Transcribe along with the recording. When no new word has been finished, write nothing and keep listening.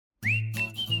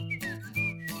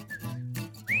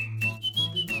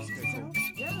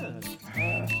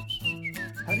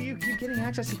you keep getting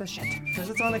access to this shit? Because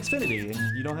it's on Xfinity,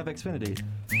 and you don't have Xfinity.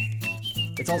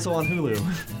 It's also on Hulu.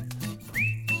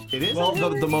 It is. Well,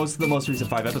 the most recent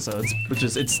 5 episodes, which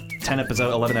is it's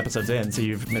 11 episodes in, so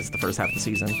you've missed the first half of the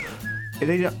season.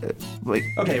 Wait.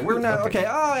 Okay, we're not okay.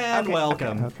 Oh, and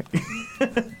welcome.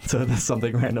 Okay. So this is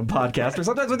Something Random podcast, where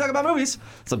sometimes we talk about movies,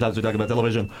 sometimes we talk about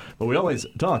television, but we always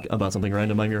talk about something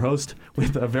random. I'm your host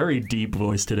with a very deep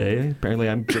voice today. Apparently,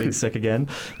 I'm getting sick again.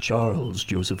 Charles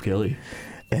Joseph Kelly.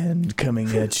 And coming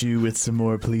at you with some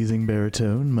more pleasing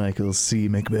baritone, Michael C.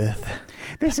 Macbeth.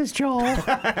 This is Joel.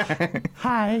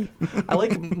 Hi. I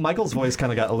like Michael's voice.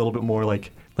 Kind of got a little bit more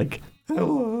like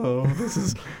hello. This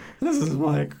is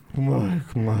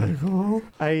Michael.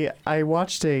 I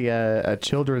watched a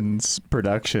children's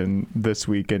production this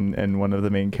week, and one of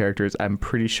the main characters, I'm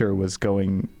pretty sure, was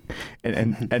going,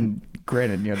 and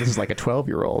granted, this is like a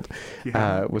 12-year-old,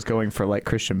 was going for like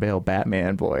Christian Bale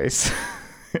Batman voice.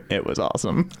 It was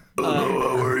awesome.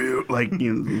 How are you?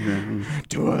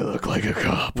 Do I look like a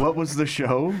cop? What was the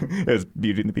show? It was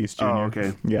Beauty and the Beast Jr. Oh,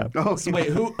 okay. Yeah. Oh, So wait,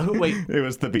 who? Wait, It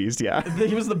was the Beast, yeah.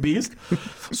 he was the Beast.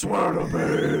 Swear to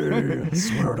me.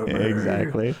 Swear to me.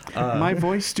 Exactly. my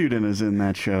voice student is in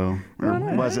that show, or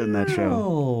was in that show.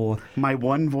 Oh, My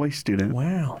one voice student.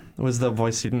 wow. Was the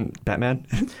voice student Batman?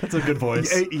 That's a good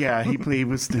voice. Yeah, he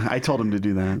was. I told him to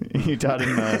do that. You taught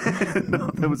him No,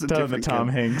 that was a taught him the different Tom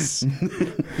kid. Hanks.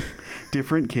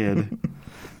 Different kid.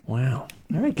 Wow.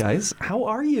 All right, guys. How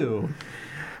are you?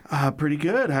 Pretty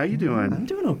good. How you doing? I'm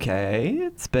doing okay.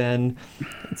 It's been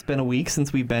a week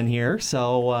since we've been here.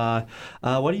 So,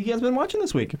 what have you guys been watching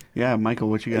this week? Yeah, Michael,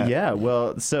 what you got? Yeah,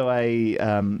 well, so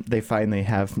they finally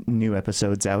have new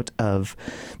episodes out of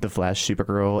The Flash,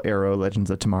 Supergirl, Arrow, Legends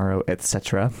of Tomorrow,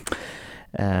 etc.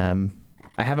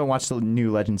 I haven't watched the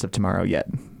new Legends of Tomorrow yet,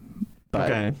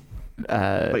 but Okay.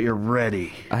 But you're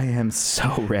ready. I am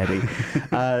so ready.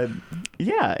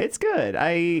 Yeah, it's good.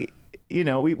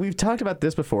 We've talked about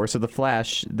this before. So The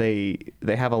Flash, they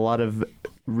have a lot of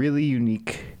really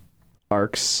unique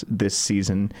arcs this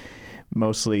season.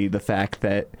 Mostly the fact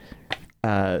that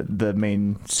the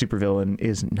main supervillain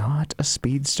is not a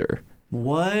speedster.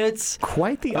 What?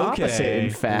 Quite the opposite, Okay.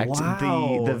 in fact.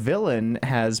 Wow. The villain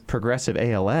has progressive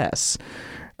ALS.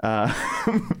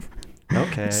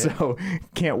 Okay. So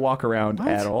can't walk around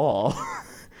at all.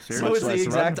 So much it's the less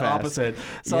exact run fast. opposite.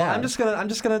 So Yeah. I'm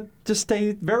just gonna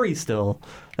stay very still.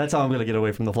 That's how I'm gonna get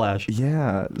away from the Flash.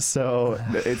 Yeah, so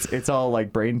it's all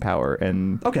like brain power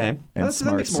and Okay. and That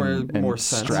makes smarts and more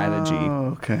sense. strategy.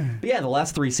 Oh, okay. But yeah, the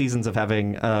last 3 seasons of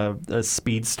having a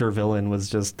speedster villain was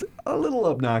just a little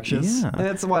obnoxious. Yeah. And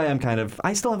that's why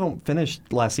I still haven't finished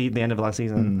the end of last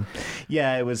season.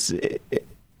 Yeah, it was.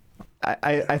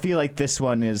 I feel like this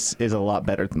one is a lot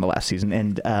better than the last season,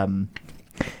 and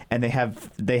they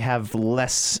have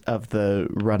less of the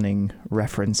running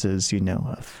references,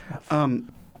 of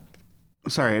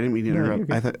Sorry, I didn't mean to No, interrupt. you're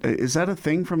good. I thought, is that a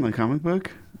thing from the comic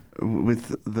book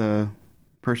with the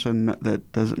person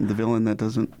that doesn't, the villain that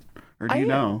doesn't, or do you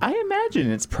know? I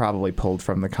imagine it's probably pulled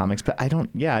from the comics, but I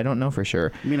don't know for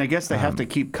sure. I mean, I guess they have to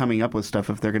keep coming up with stuff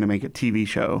if they're going to make a TV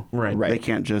show. Right. They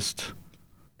can't just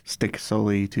stick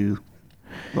solely to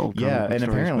the old comic Yeah, book and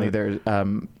stories, apparently but-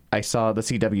 there's. I saw the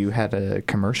CW had a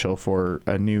commercial for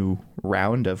a new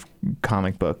round of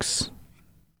comic books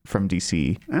from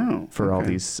DC for all okay.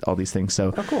 these things.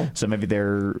 So, cool. So maybe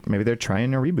they're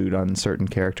trying a reboot on certain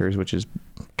characters, which is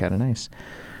kind of nice.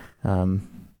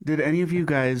 Did any of you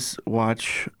guys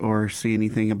watch or see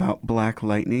anything about Black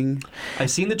Lightning?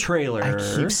 I've seen the trailer. I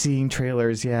keep seeing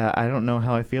trailers. Yeah, I don't know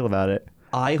how I feel about it.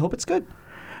 I hope it's good.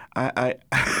 I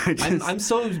just, I'm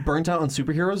so burnt out on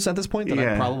superheroes at this point that I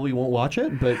Yeah. probably won't watch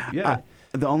it. But yeah.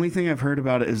 the only thing I've heard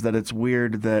about it is that it's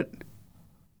weird that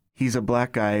he's a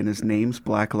black guy and his name's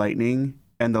Black Lightning,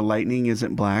 and the lightning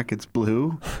isn't black, it's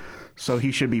blue. So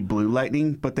he should be Blue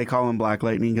Lightning, but they call him Black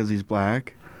Lightning because he's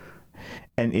black.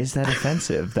 And is that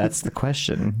offensive? That's the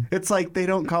question, It's like they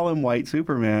don't call him White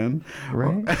Superman,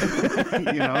 right?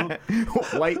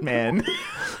 White man.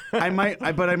 I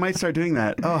might start doing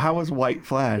that. Oh, how was White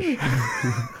Flash?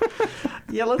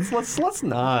 Yeah, let's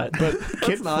not. But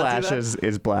Kid let's not do Flash that.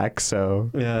 is black, so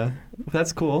Yeah,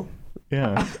 that's cool.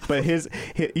 yeah. But his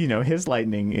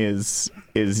lightning is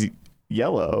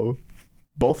yellow.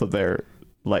 Both of their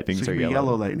lightnings So are he'd be yellow.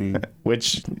 Yellow Lightning.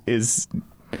 Which is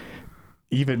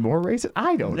even more racist.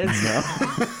 I don't know.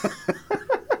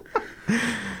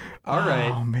 All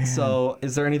right. Oh, man. So,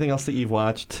 is there anything else that you've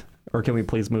watched, or can we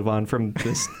please move on from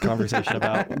this conversation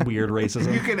about weird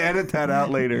racism? You can edit that out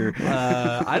later.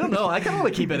 I don't know. I kind of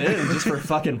want to keep it in just for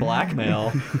fucking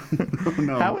blackmail.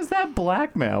 No. How is that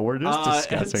blackmail? We're just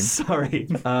discussing. Sorry,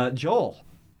 Joel.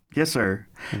 Yes, sir.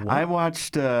 I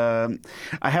watched. I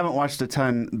haven't watched a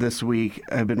ton this week.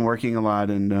 I've been working a lot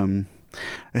and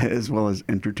as well as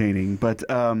entertaining. But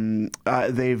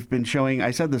they've been showing.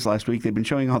 I said this last week. They've been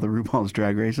showing all the RuPaul's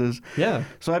Drag Races. Yeah.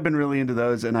 So I've been really into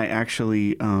those, and I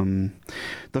actually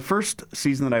the first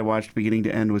season that I watched, beginning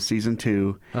to end, was season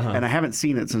 2, and I haven't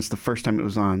seen it since the first time it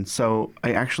was on. So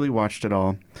I actually watched it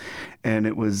all, and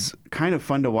it was kind of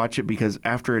fun to watch it because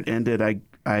after it ended, I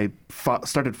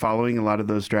started following a lot of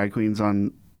those drag queens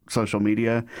on social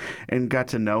media and got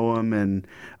to know them and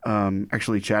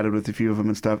actually chatted with a few of them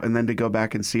and stuff. And then to go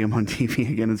back and see them on TV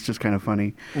again, it's just kind of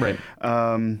funny. Right.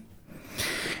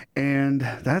 And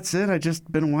that's it. I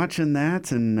just been watching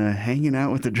that and hanging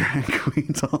out with the drag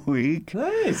queens all week.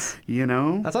 Nice. You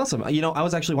know? That's awesome. I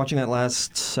was actually watching that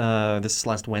this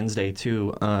last Wednesday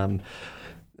too.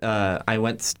 I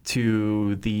went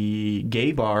to the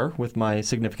gay bar with my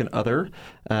significant other.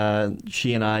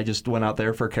 She and I just went out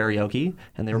there for karaoke,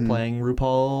 and they were playing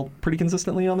RuPaul pretty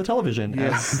consistently on the television,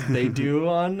 as they do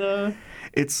on...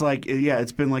 It's like,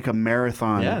 it's been like a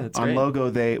marathon. Yeah, it's on great. Logo,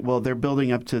 they're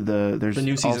building up to there's The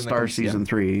new season that All-Star comes, Season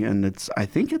 3, and I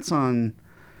think it's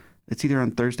either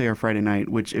on Thursday or Friday night,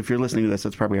 which if you're listening to this,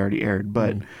 it's probably already aired.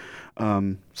 But,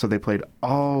 so they played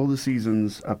all the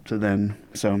seasons up to then.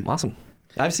 So Awesome.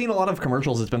 I've seen a lot of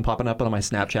commercials. It's been popping up on my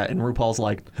Snapchat, and RuPaul's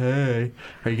like, "Hey,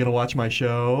 are you gonna watch my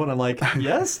show?" And I'm like,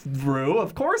 "Yes, Ru,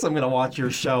 of course I'm gonna watch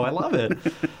your show. I love it."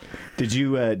 Did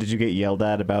you get yelled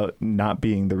at about not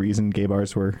being the reason gay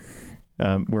bars were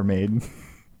made?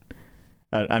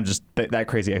 I'm just that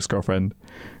crazy ex-girlfriend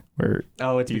where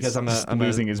It's because I'm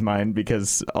losing his mind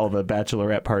because all the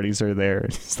bachelorette parties are there.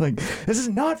 It's like, this is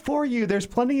not for you. There's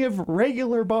plenty of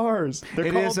regular bars. They're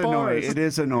it called is bars. annoying. It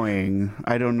is annoying.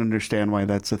 I don't understand why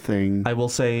that's a thing. I will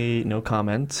say no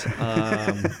comment.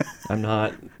 I'm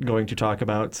not going to talk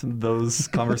about those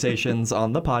conversations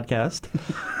on the podcast.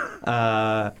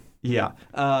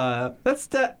 That's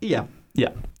that. Yeah.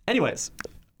 Anyways,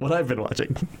 what I've been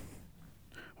watching.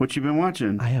 What you been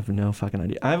watching? I have no fucking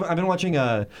idea. I've been watching.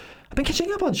 I've been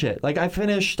catching up on shit. Like I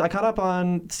caught up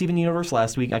on Steven Universe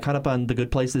last week. I caught up on The Good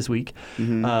Place this week.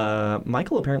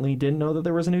 Michael apparently didn't know that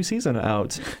there was a new season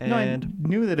out. No, I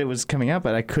knew that it was coming out,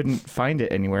 but I couldn't find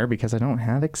it anywhere because I don't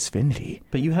have Xfinity.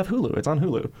 But you have Hulu. It's on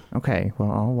Hulu. Okay,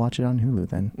 well, I'll watch it on Hulu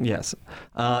then. Yes.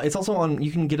 It's also on,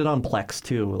 you can get it on Plex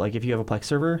too. Like if you have a Plex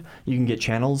server, you can get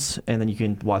channels and then you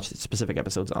can watch specific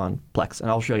episodes on Plex. And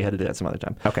I'll show you how to do that some other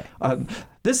time. Okay.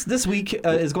 This week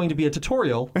is going to be a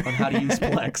tutorial on how to use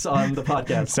Plex on the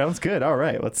podcast. Sounds good. All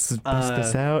right, let's bust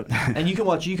this out. And you can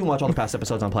watch all the past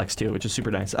episodes on Plex too, which is super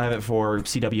nice. I have it for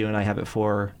CW and I have it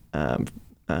for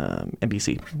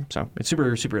NBC, so it's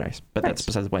super, super nice. But that's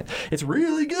besides the point. It's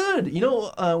really good. You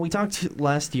know, we talked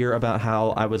last year about how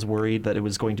I was worried that it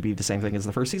was going to be the same thing as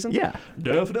the first season. Yeah,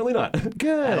 definitely not.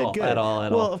 Good. At all.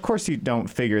 Well, of course you don't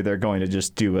figure they're going to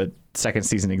just do a second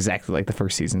season exactly like the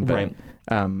first season, but right.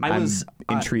 I'm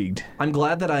intrigued. I'm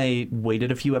glad that I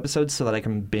waited a few episodes so that I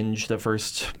can binge the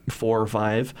first 4 or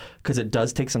 5, because it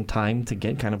does take some time to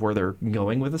get kind of where they're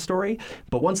going with the story.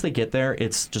 But once they get there,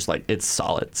 it's just like, it's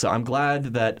solid. So I'm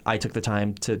glad that I took the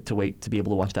time to wait to be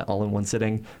able to watch that all in one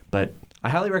sitting. But I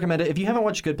highly recommend it. If you haven't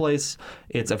watched Good Place,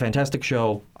 it's a fantastic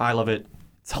show. I love it.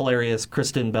 It's hilarious.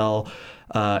 Kristen Bell,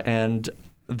 and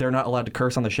they're not allowed to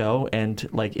curse on the show, and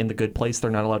like in The Good Place,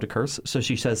 they're not allowed to curse. So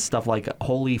she says stuff like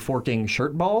 "holy forking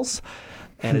shirt balls,"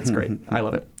 and it's great. I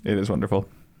love it. It is wonderful.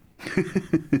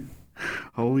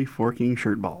 Holy forking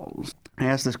shirt balls. I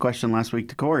asked this question last week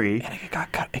to Corey. And it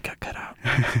got cut out.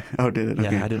 Oh, did it?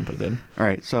 Okay. Yeah, I didn't put it in. All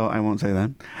right, so I won't say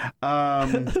that.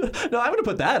 No, I'm going to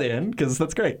put that in because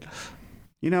that's great.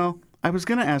 You know, I was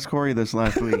going to ask Corey this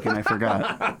last week, and I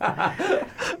forgot.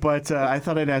 But I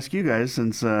thought I'd ask you guys,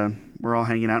 since we're all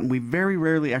hanging out, and we very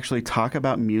rarely actually talk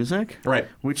about music. Right.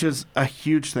 Which is a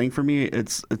huge thing for me.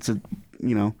 It's a,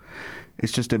 you know,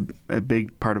 it's just a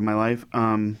big part of my life.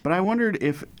 But I wondered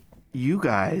if you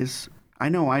guys, I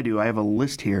know I do, I have a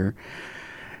list here.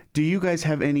 Do you guys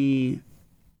have any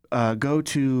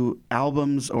go-to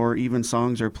albums or even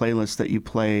songs or playlists that you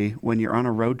play when you're on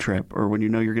a road trip or when you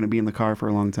know you're going to be in the car for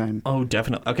a long time? Oh,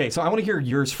 definitely. Okay, so I want to hear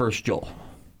yours first, Joel.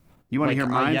 You want to hear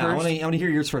mine yeah, first? I want to hear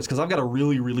yours first because I've got a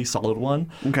really, really solid one.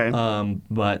 Okay.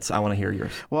 But I want to hear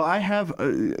yours. Well, I have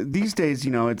these days.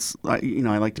 You know, it's I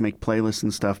like to make playlists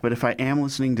and stuff. But if I am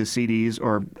listening to CDs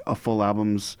or full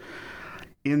albums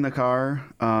in the car,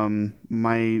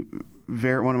 my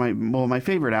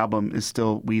favorite album is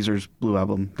still Weezer's Blue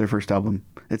Album, their first album.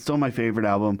 It's still my favorite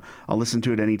album. I'll listen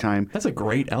to it anytime. That's a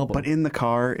great album. But in the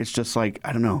car, it's just like,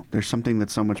 I don't know. There's something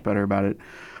that's so much better about it.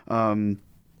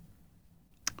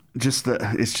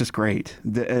 it's just great.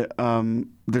 There's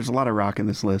a lot of rock in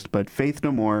this list, but Faith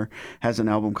No More has an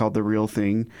album called The Real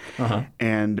Thing,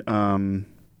 and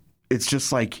it's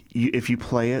just like if you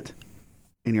play it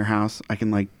in your house,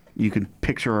 you can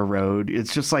picture a road.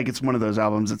 It's just like it's one of those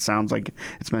albums that sounds like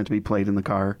it's meant to be played in the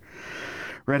car.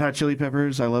 Red Hot Chili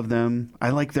Peppers, I love them.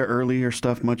 I like their earlier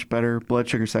stuff much better. Blood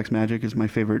Sugar Sex Magic is my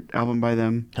favorite album by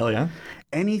them. Hell yeah.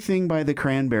 Anything by the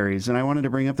Cranberries, and I wanted to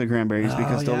bring up the Cranberries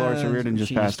because Dolores O'Riordan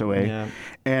just passed away. Yeah.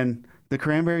 And the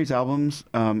Cranberries albums,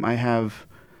 I have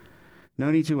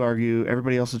No Need to Argue,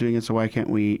 Everybody Else is Doing It, So Why Can't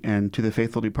We, and To the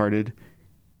Faithful Departed.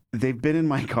 They've been in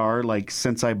my car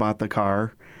since I bought the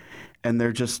car, and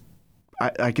they're just,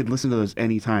 I could listen to those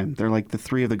anytime. They're like the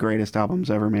 3 of the greatest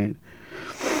albums ever made.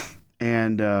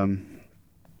 And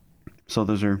so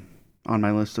those are on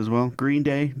my list as well. Green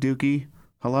Day, Dookie,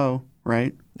 hello,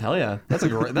 right? Hell yeah. That's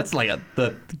like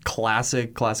the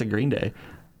classic Green Day.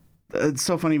 It's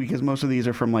so funny because most of these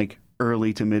are from like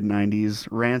early to mid 90s.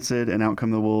 Rancid and Out Come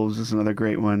the Wolves is another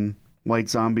great one. White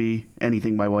Zombie,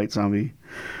 anything by White Zombie.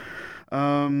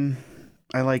 I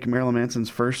like Marilyn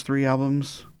Manson's first 3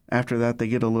 albums. After that, they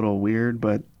get a little weird,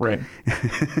 but... Right.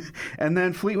 And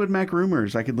then Fleetwood Mac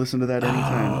Rumors. I could listen to that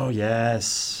anytime. Oh,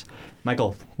 yes.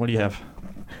 Michael, what do you have?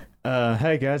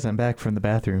 Hey guys, I'm back from the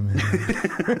bathroom.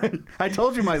 I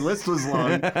told you my list was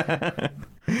long.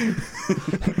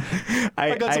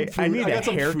 I need a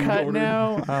haircut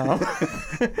now.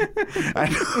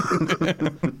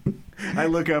 I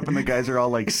look up and the guys are all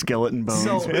like skeleton bones.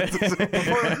 So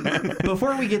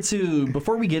before we get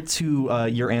to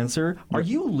your answer, are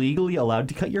you legally allowed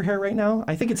to cut your hair right now?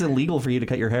 I think it's illegal for you to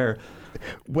cut your hair.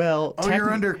 Well,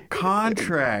 you're under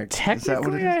contract.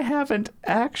 Technically, I haven't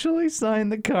actually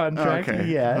signed the contract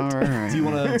yet. All right. Do you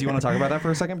want to talk about that for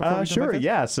a second? Before we jump sure. back in?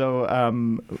 Yeah.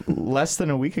 So, less than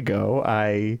a week ago,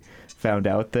 I found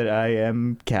out that I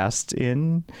am cast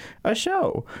in a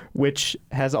show, which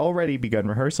has already begun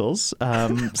rehearsals.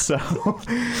 So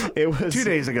it was 2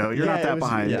 days ago. You're not that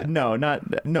behind. Yeah. No.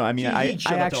 I mean, I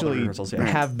showed up to all the actually rehearsals, yeah.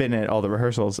 have been at all the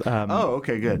rehearsals.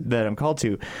 Okay, good. That I'm called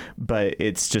to, but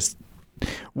it's just.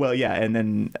 Well, yeah, and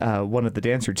then one of the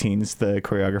dance routines, the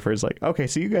choreographer is like, okay,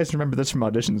 so you guys remember this from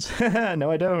auditions. No,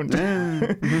 I don't.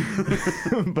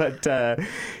 But,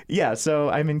 yeah, so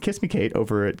I'm in Kiss Me Kate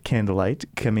over at Candlelight,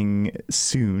 coming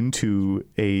soon to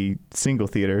a single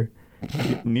theater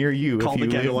near you Called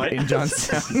if you the live Candlelight. in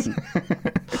Johnstown.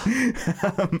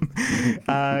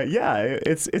 Yeah,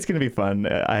 it's going to be fun.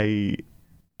 I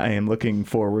am looking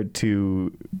forward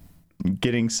to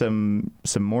getting some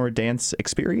more dance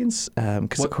experience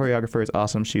because the choreographer is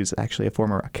awesome. She's actually a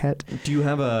former Rockette. Do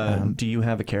you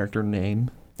have a character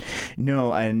name?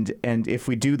 No, and if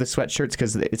we do the sweatshirts,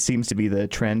 because it seems to be the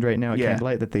trend right now at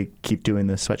Candlelight that they keep doing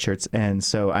the sweatshirts, and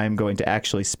so I'm going to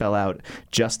actually spell out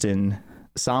Justin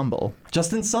Samble.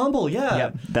 Justin Samble, yeah.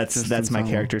 Yep, that's my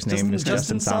character's name is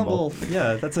Justin Samble.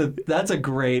 Yeah, that's a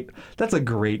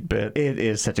great bit. It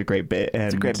is such a great bit, and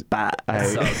It's a great bat.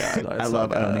 I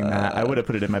love owning that. I would have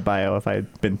put it in my bio if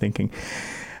I'd been thinking.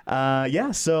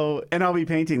 Yeah, so And I'll be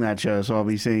painting that show, so I'll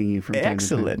be seeing you from time to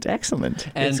time. excellent.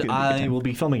 It's And gonna be a good I time. will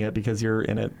be filming it because you're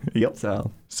in it. Yep.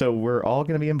 So we're all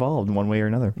going to be involved in one way or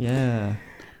another. yeah.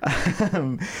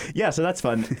 Yeah, so that's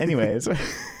fun. Anyways,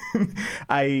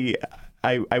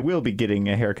 I will be getting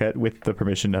a haircut with the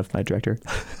permission of my director,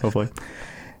 hopefully.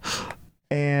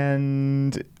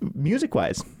 And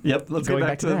music-wise, Yep. Let's going get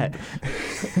back to that.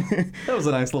 That was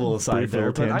a nice little aside Brief there,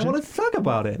 little but I tangent. want to talk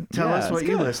about it. Tell Yeah, us what it's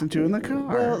you good. listen to in the car.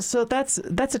 Well, so that's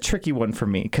a tricky one for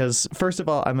me because first of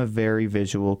all, I'm a very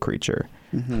visual creature,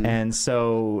 and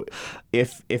so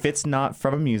if it's not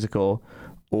from a musical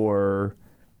or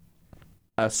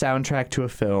a soundtrack to a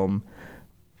film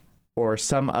or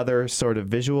some other sort of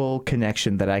visual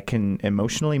connection that I can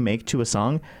emotionally make to a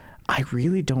song, I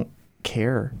really don't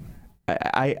care.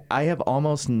 I have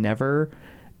almost never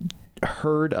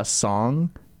heard a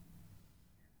song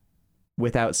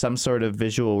without some sort of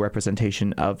visual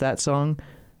representation of that song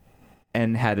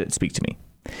and had it speak to me.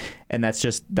 And that's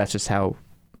just how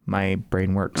my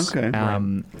brain works. Okay.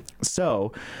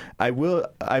 So I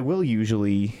will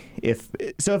usually if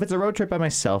it's a road trip by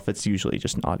myself, it's usually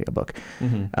just an audiobook.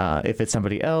 If it's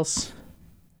somebody else,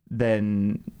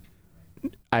 then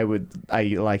I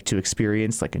like to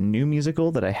experience like a new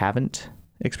musical that I haven't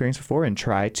experienced before and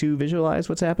try to visualize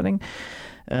what's happening.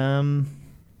 okay.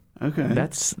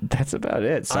 That's about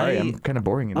it. Sorry, I'm kind of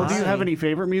boring. Well, do you have any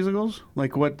favorite musicals?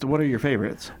 Like, what are your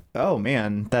favorites? Oh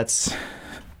man, that's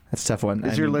a tough one.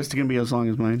 Is your list going to be as long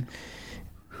as mine?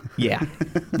 Yeah,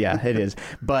 it is.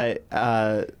 But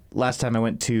last time I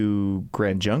went to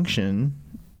Grand Junction,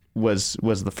 was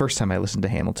the first time I listened to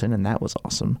Hamilton, and that was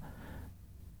awesome.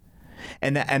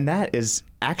 And that is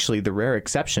actually the rare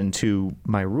exception to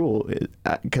my rule,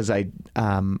 because I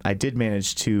did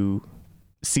manage to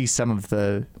see some of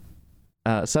the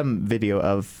some video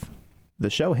of the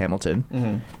show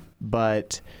Hamilton,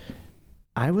 but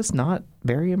I was not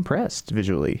very impressed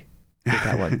visually with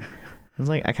that one. I was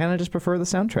like, I kind of just prefer the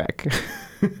soundtrack.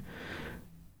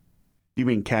 You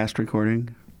mean cast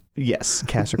recording? Yes,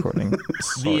 cast recording.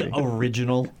 Sorry. The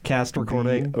original cast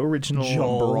recording. The original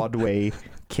Joel. Broadway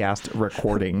cast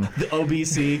recording. The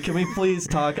OBC. Can we please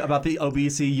talk about the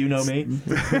OBC? You know me.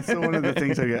 So one of the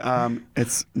things I get,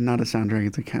 it's not a soundtrack,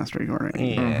 it's a cast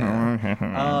recording.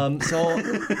 Yeah. So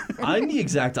I'm the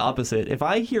exact opposite. If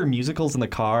I hear musicals in the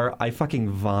car, I fucking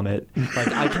vomit.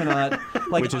 Like I cannot.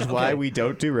 Like, Which is why we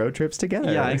don't do road trips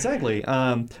together. Yeah, exactly.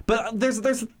 But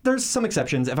there's some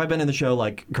exceptions. If I've been in the show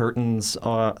like Curtains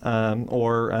or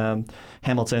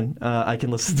Hamilton, I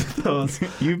can listen to those.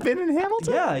 You've been in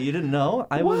Hamilton? Yeah, you didn't know.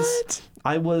 I was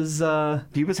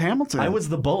He was Hamilton. I was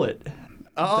the bullet.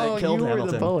 Oh, that killed you were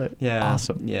Hamilton. the bullet. Yeah.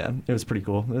 Awesome. Yeah, it was pretty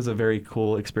cool. It was a very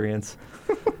cool experience.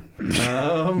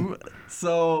 But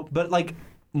like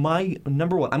my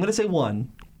number one, I'm gonna say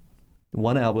one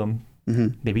album,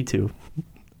 maybe two.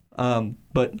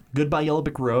 But Goodbye Yellow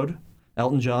Brick Road,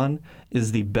 Elton John,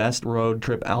 is the best road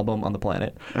trip album on the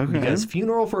planet. Okay. Because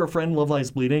Funeral for a Friend, Love Lies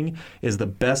Bleeding is the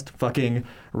best fucking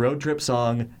road trip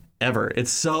song ever.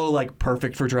 It's so like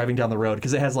perfect for driving down the road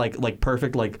because it has like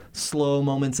perfect like slow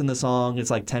moments in the song.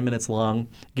 It's like 10 minutes long.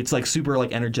 It's like super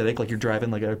like energetic, like you're driving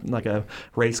like a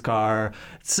race car.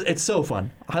 It's so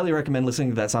fun. I highly recommend listening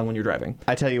to that song when you're driving.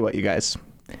 I tell you what, you guys.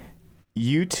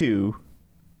 You two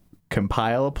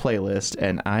compile a playlist,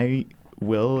 and I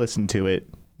will listen to it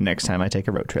next time I take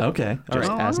a road trip. Okay. All Just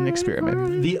right. as an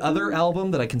experiment. The other album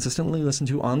that I consistently listen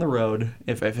to on the road,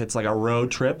 if it's like a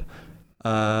road trip,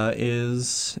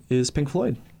 is Pink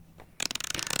Floyd.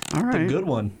 All right. The good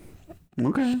one.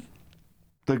 Okay.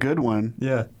 The good one.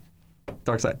 Yeah.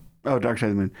 Dark Side. Oh, Dark Side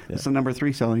of the Moon. Yeah. It's the number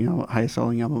 3 highest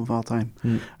selling album of all time.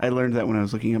 I learned that when I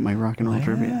was looking at my rock and roll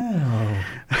trivia.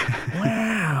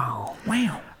 Wow.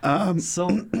 So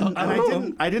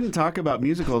And I didn't talk about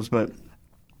musicals, but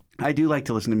I do like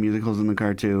to listen to musicals in the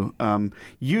car too.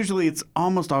 Usually, it's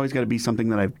almost always got to be something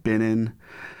that I've been in.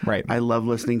 Right. I love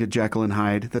listening to Jekyll and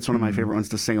Hyde. That's one of my favorite ones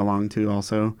to sing along to,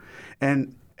 also.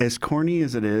 And as corny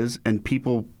as it is, and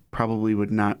people probably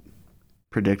would not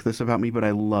predict this about me, but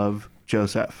I love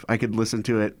Joseph. I could listen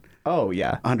to it Oh,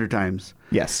 yeah. 100 times,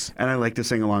 Yes. and I like to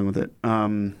sing along with it.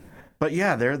 But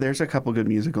yeah, there's a couple good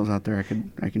musicals out there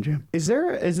I can jam. Is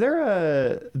there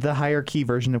the higher key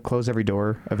version of Close Every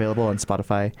Door available on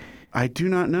Spotify? I do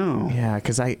not know. Yeah,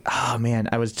 because I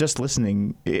was just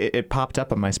listening. It popped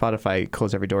up on my Spotify,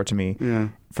 Close Every Door to me Yeah.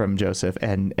 from Joseph,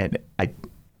 and I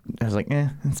was like,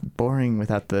 it's boring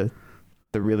without the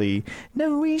really,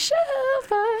 no, we shall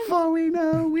find. For we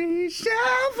know we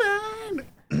shall find.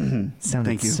 Sounded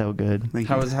Thank you. so good. Thank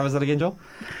how you. was that again, Joel?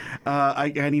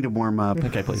 I need to warm up.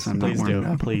 Okay, please, I'm not please do, warmed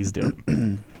up. please do.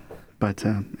 But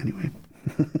anyway.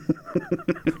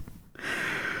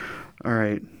 All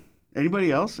right.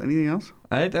 Anybody else? Anything else?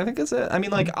 I think that's it. I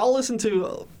mean, like I'll listen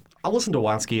to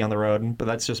Watsky on the road, but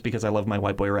that's just because I love my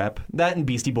white boy rap. That and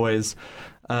Beastie Boys.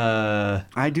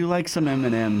 I do like some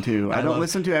Eminem too. I don't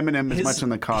listen to Eminem as much in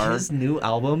the car. His new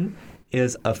album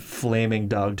is a flaming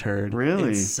dog turd.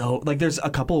 Really? It's so like there's a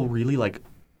couple really like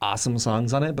awesome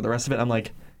songs on it, but the rest of it I'm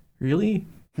like, really?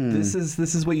 This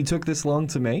is what you took this long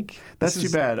to make? That's This too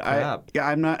is bad. crap.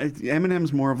 I'm not.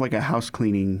 Eminem's more of like a house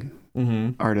cleaning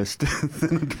artist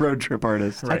than a road trip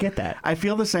artist. I get that. I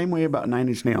feel the same way about Nine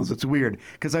Inch Nails. It's weird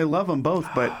because I love them both,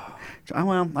 but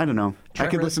well, I don't know. I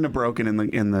could listen to Broken on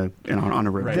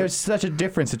a road. Right. There's such a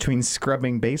difference between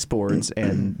scrubbing baseboards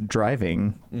and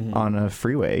driving on a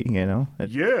freeway, you know?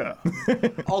 Yeah.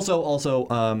 Also,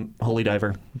 Holy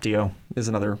Diver, Dio is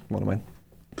another one of mine.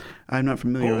 I'm not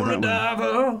familiar with that one.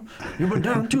 Diver, you were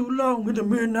down too long in the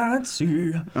midnight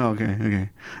sea. Oh, okay.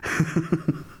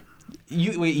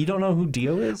 You don't know who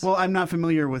Dio is? Well, I'm not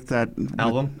familiar with that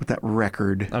Album? with that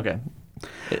record. Okay.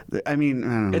 I mean, I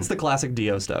don't know. It's the classic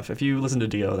Dio stuff. If you listen to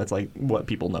Dio, that's like what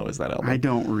people know is that album. I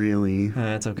don't really.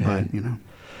 It's okay. But you know.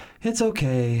 It's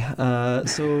okay.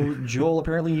 So, Joel,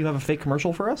 apparently you have a fake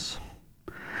commercial for us?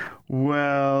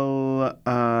 Well,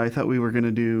 I thought we were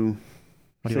gonna do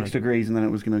What do you 6 want? Degrees, and then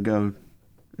it was gonna go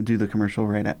do the commercial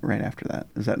right after that.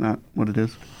 Is that not what it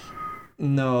is?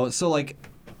 No. So, like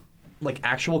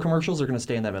actual commercials are going to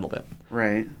stay in that middle bit.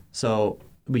 Right. So,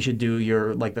 we should do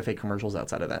the fake commercials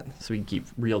outside of that. So, we can keep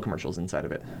real commercials inside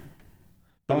of it.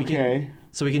 But we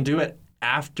can do it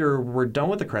after we're done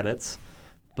with the credits.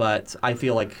 but I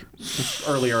feel like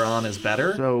earlier on is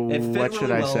better. So It fit what should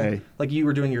really I well, say? Like you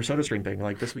were doing your SodaStream thing,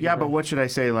 like this week. Yeah, but what should I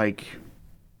say? Like,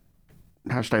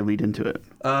 how should I lead into it?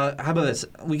 How about this?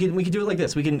 We can do it like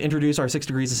this. We can introduce our 6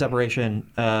 degrees of separation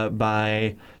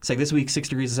by saying this week's 6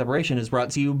 degrees of separation is brought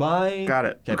to you by. Got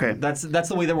it. Okay. That's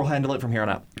the way that we'll handle it from here on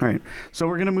out. All right. So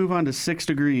we're going to move on to 6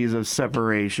 degrees of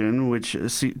separation, which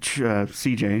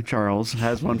CJ, Charles,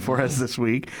 has one for us this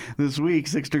week. This week,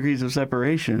 6 degrees of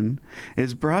separation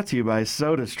is brought to you by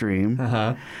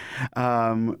SodaStream.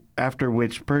 After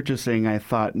which purchasing, I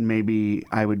thought maybe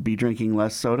I would be drinking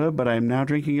less soda, but I'm now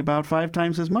drinking about 5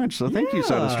 times as much. So thank you,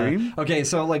 SodaStream. Okay,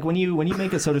 so like when you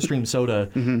make a SodaStream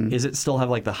soda, is it still have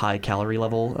like the high calorie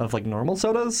level of like normal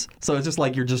sodas? So it's just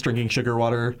like you're just drinking sugar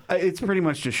water. It's pretty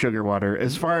much just sugar water,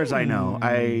 as far as I know.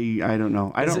 I don't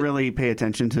know. I don't really pay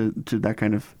attention to that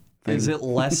kind of thing. Is it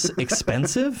less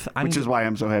expensive? Which is why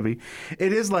I'm so heavy.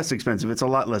 It is less expensive. It's a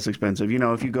lot less expensive. You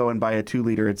know, if you go and buy a 2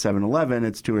 liter at 7-Eleven,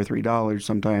 it's $2 or $3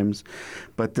 sometimes.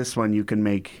 But this one you can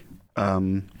make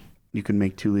 2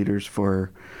 liters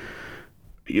for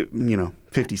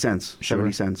 50 cents,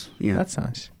 70 cents. Yeah. That's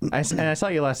nice. I saw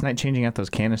you last night changing out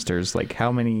those canisters. Like,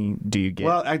 how many do you get?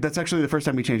 Well, that's actually the first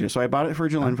time we changed it. So I bought it for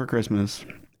Jalen for Christmas,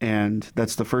 and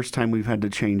that's the first time we've had to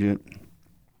change it.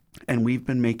 And we've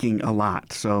been making a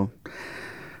lot. So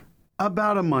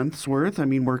about a month's worth. I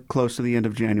mean, we're close to the end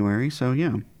of January, so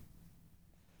yeah.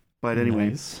 But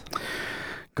anyways,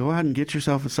 go out and get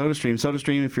yourself a SodaStream.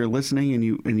 SodaStream, if you're listening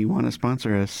and you want to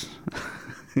sponsor us,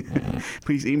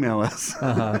 please email us.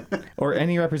 Or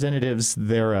any representatives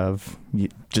thereof,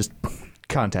 just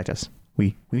contact us.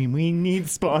 We need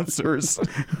sponsors.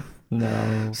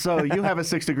 No. So you have a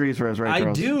 6 degrees for us, right, I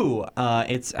Charles? do.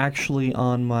 It's actually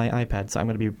on my iPad, so I'm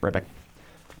going to be right back.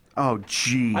 Oh,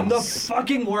 jeez. I'm the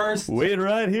fucking worst. Wait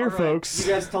right here, All right, folks.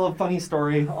 You guys tell a funny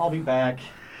story. I'll be back.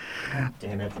 God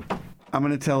damn it. I'm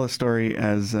going to tell a story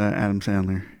as Adam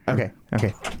Sandler. Okay.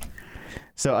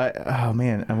 So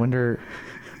I wonder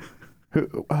who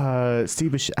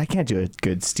Steve Buscemi. I can't do a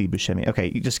good Steve Buscemi.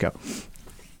 Okay, you just go.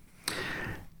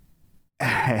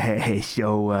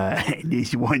 So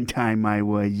this one time I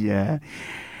was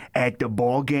at the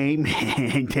ball game,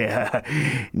 and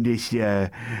this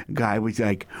guy was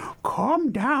like,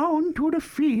 "Come down to the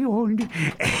field,"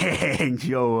 and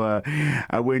so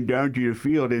I went down to the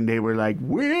field, and they were like,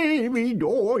 "Women,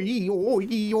 oi,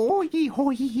 oi, oi,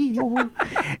 oi, oi,"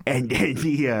 and then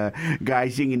the guy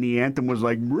singing the anthem was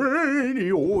like,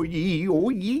 "Oi, oi,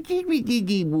 oi."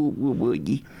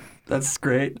 That's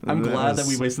great. I'm That glad that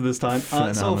was we wasted this time.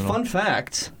 So, phenomenal. fun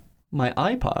fact: my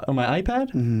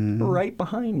iPad, right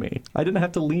behind me. I didn't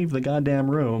have to leave the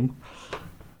goddamn room.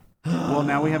 Well,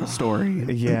 now we have a story.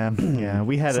 Yeah.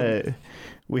 We had a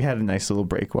nice little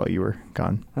break while you were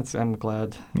gone. I'm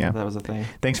glad. Yeah. That was a thing.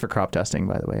 Thanks for crop dusting,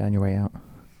 by the way, on your way out.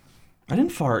 I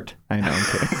didn't fart. I know. I'm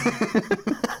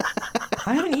kidding.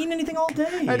 I haven't eaten anything all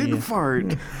day. I didn't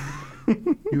fart.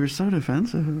 You were so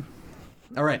defensive.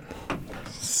 All right.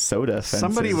 Soda fences.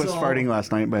 Somebody was farting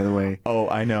last night, by the way. Oh,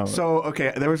 I know. So,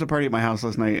 okay, there was a party at my house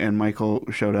last night, and Michael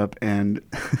showed up, and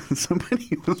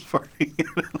somebody was farting at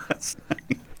it last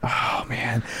night. Oh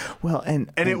man. Well, and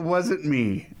it wasn't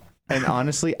me. And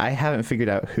honestly, I haven't figured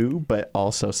out who, but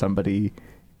also somebody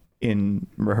in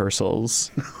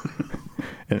rehearsals.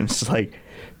 And it's like,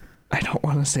 I don't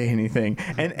want to say anything.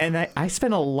 And I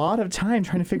spent a lot of time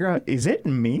trying to figure out, is it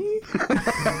me?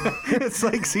 It's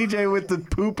like CJ with the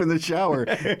poop in the shower.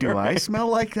 Do I smell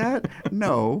like that?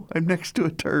 No, I'm next to a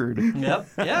turd. Yep.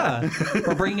 Yeah.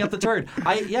 We're bringing up the turd.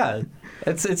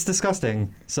 It's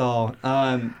disgusting. So,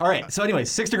 all right. So, anyway,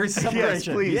 6 degrees of separation. Yes,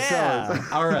 please. Yeah.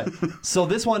 All right. So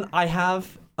this one, I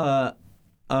have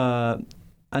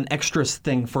an extra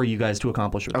thing for you guys to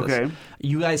accomplish with this. Okay.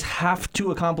 You guys have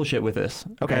to accomplish it with this.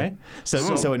 Okay.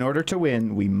 So in order to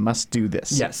win, we must do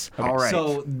this. Yes. All right.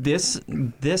 So this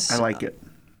I like it.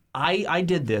 I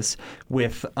did this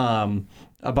with a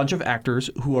bunch of actors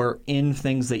who are in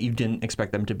things that you didn't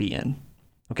expect them to be in.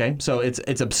 Okay, so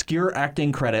it's obscure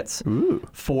acting credits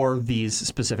for these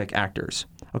specific actors.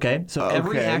 Okay, so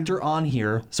every actor on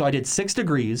here. So I did 6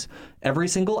 degrees. Every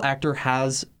single actor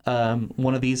has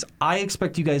one of these. I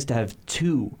expect you guys to have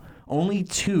only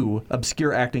 2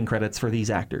 obscure acting credits for these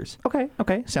actors. Okay.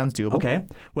 Sounds doable. Okay.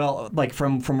 Well, like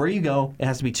from where you go, it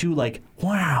has to be 2 like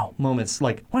wow moments.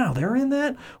 Like wow, they're in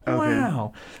that.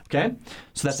 Wow. Okay.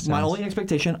 So that's my only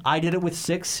expectation. I did it with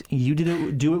 6. You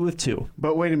do it with 2.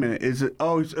 But wait a minute. Is it?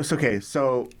 Oh, it's okay.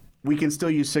 So we can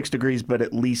still use 6 degrees, but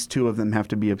at least 2 of them have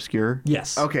to be obscure?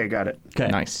 Yes. Okay, got it. Okay.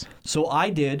 Nice. So I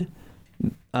did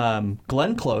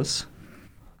Glenn Close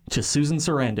to Susan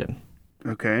Sarandon.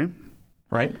 Okay.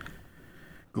 Right?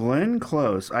 Glenn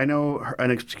Close. I know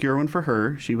an obscure one for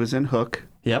her. She was in Hook.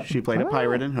 Yep. She played a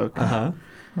pirate in Hook. Uh-huh.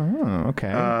 Oh, okay.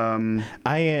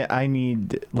 I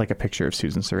need like a picture of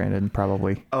Susan Sarandon,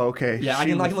 probably. Oh, okay. Yeah, I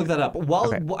can look that up.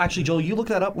 While Okay. actually, Joel, you look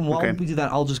that up, and while Okay. we do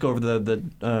that, I'll just go over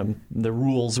the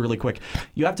rules really quick.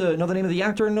 You have to know the name of the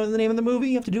actor and know the name of the movie.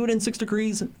 You have to do it in 6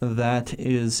 degrees. That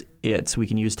is it. So we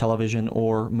can use television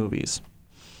or movies.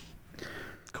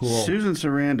 Cool. Susan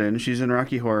Sarandon. She's in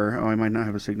Rocky Horror. Oh, I might not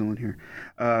have a signal in here.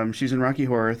 She's in Rocky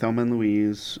Horror, Thelma and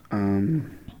Louise.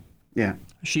 Yeah.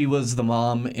 She was the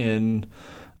mom in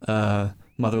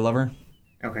Mother Lover.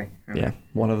 Okay. Yeah,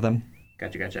 one of them.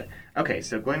 Gotcha. Okay,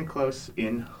 so Glenn Close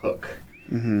in Hook.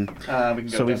 Mm-hmm. We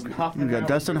can go So we've Dustin Hoffman. got now.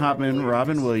 Dustin Hoffman,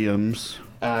 Robin Williams.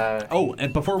 Oh,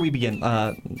 and before we begin,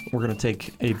 we're going to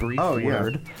take a brief Oh, yeah.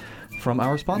 word from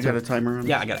our You sponsor. got a timer on?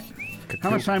 Yeah, I got it. How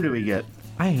much time do we get?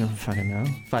 I don't fucking know.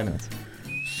 5 minutes.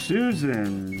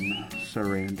 Susan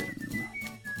Sarandon.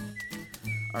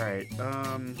 All right.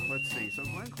 Let's see. So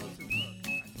Glenn Close in Hook.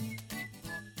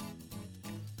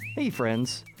 Hey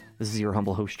friends, this is your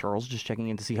humble host Charles, just checking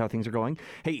in to see how things are going.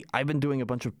 Hey, I've been doing a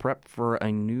bunch of prep for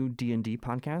a new D&D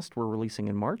podcast we're releasing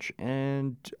in March,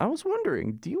 and I was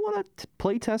wondering, do you want to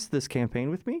play test this campaign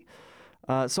with me?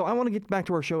 So I want to get back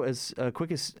to our show as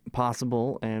quick as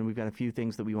possible, and we've got a few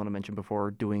things that we want to mention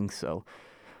before doing so.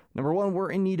 Number one, we're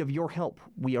in need of your help.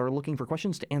 We are looking for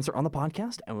questions to answer on the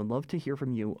podcast and would love to hear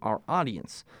from you, our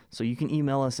audience. So you can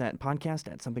email us at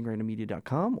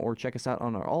podcast@somethingrandommedia.com or check us out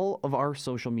on all of our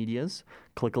social medias.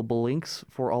 Clickable links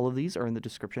for all of these are in the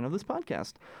description of this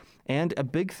podcast. And a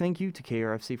big thank you to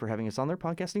KRFC for having us on their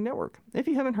podcasting network. If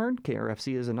you haven't heard,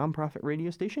 KRFC is a nonprofit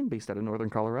radio station based out of Northern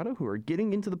Colorado who are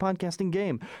getting into the podcasting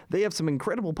game. They have some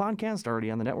incredible podcasts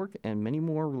already on the network and many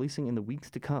more releasing in the weeks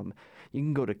to come. You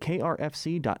can go to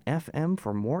krfc.fm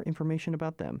for more information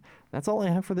about them. That's all I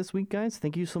have for this week, guys.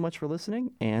 Thank you so much for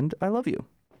listening, and I love you.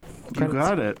 You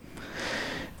got it.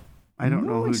 I don't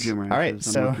know who Nice. Jim Rash All right, is.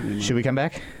 I'm so looking him up. should we come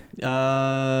back?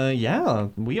 Yeah,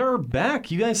 we are back.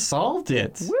 You guys solved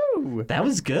it. Woo! That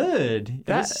was good.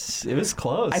 It was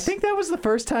close. I think that was the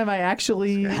first time I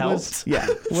actually Helped?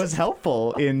 was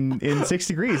helpful in 6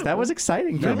 degrees. That was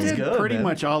exciting for That me. was good, pretty man.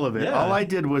 much all of it. Yeah. All I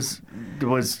did was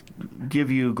give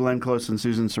you Glenn Close and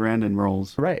Susan Sarandon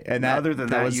roles. Right, and that, Other than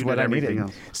that that, was you what did I needed. everything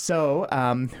else.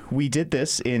 So we did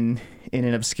this in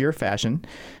an obscure fashion.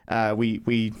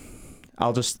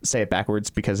 I'll just say it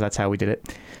backwards because that's how we did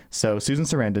it. So Susan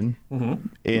Sarandon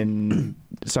in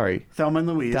Thelma and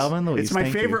Louise. Thelma and Louise, It's my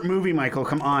thank you. favorite movie, Michael.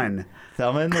 Come on.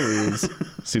 Thelma and Louise,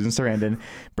 Susan Sarandon.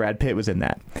 Brad Pitt was in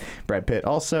that. Brad Pitt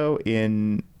also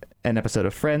in an episode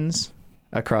of Friends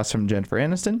across from Jennifer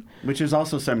Aniston. Which is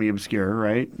also semi-obscure,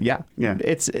 right? Yeah. Yeah.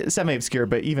 It's semi-obscure,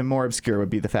 but even more obscure would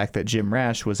be the fact that Jim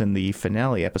Rash was in the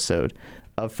finale episode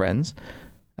of Friends.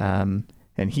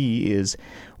 And he is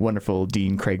wonderful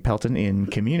Dean Craig Pelton in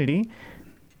Community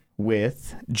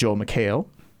with Joel McHale,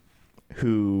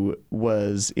 who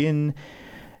was in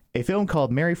a film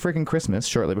called Merry Frickin' Christmas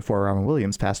shortly before Robin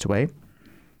Williams passed away.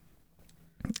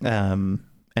 And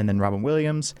then Robin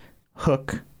Williams,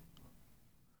 Hook,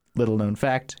 little known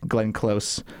fact, Glenn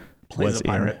Close Plays was a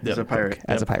pirate. in As a pirate.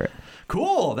 as a pirate.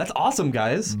 Cool. That's awesome,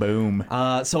 guys. Boom.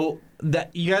 So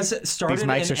that you guys started. These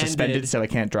mics and are suspended, ended- so I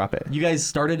can't drop it. You guys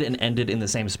started and ended in the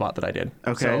same spot that I did.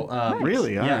 Okay. So,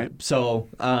 Really? All yeah. right. So,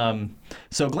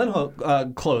 Glenn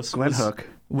Hook, Close. Glenn was, Hook.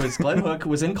 Was Glenn Hook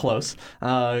was in Close.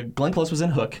 Glenn Close was in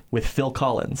Hook with Phil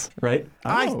Collins, right?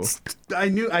 Oh. I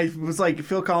knew. I was like,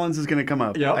 Phil Collins is going to come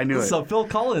up. Yep. I knew it. So Phil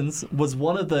Collins was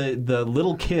one of the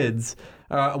little kids,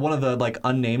 one of the like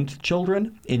unnamed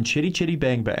children in Chitty Chitty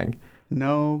Bang Bang.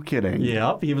 No kidding.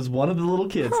 Yep, he was one of the little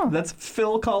kids. That's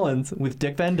Phil Collins with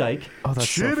Dick Van Dyke. Oh, that's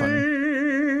so funny.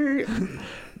 Shitty.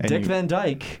 And Dick you- Van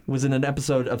Dyke was in an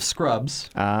episode of Scrubs,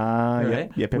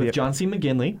 Yep, yep, with yep. John C.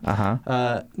 McGinley,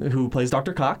 who plays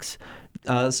Dr. Cox.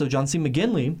 So John C.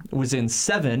 McGinley was in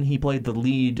Seven. He played the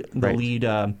lead,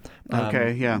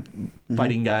 Okay. Yeah.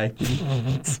 fighting guy,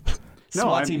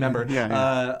 SWAT I'm- team member.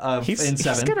 yeah, in He's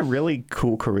Seven. got a really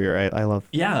cool career. I love.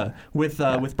 Yeah, with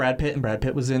Brad Pitt, and Brad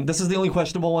Pitt was in. This is the only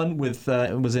questionable one. Was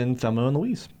in Thelma and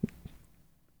Louise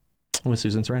with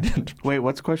Susan Sarandon. Wait,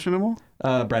 what's questionable?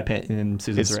 Brad Pitt and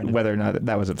Susan It's Sarandon. whether or not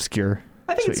that was obscure.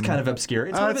 I think So it's you kind know. of obscure.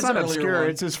 It's, one of It's his not earlier obscure. ones.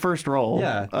 It's his first role.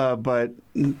 Yeah. But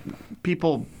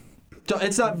people.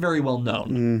 It's not very well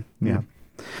known. Yeah.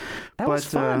 That was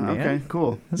but fun, man. okay,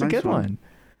 cool. That's a Nice good one.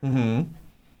 When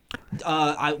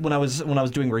I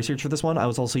was doing research for this one, I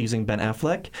was also using Ben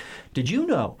Affleck. Did you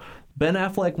know Ben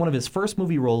Affleck? One of his first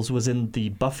movie roles was in the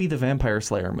Buffy the Vampire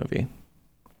Slayer movie.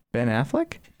 Ben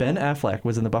Affleck? Ben Affleck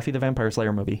was in the Buffy the Vampire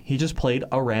Slayer movie. He just played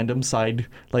a random side,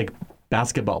 like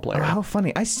basketball player. Oh, how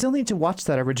funny. I still need to watch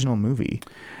that original movie.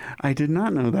 I did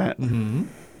not know that. Mm-hmm.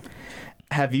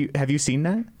 Have you seen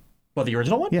that? Well, the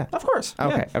original one? Yeah. Of course.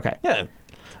 Okay, Yeah. okay. Yeah.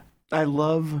 I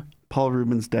love Paul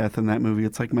Rubin's death in that movie.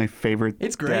 It's like my favorite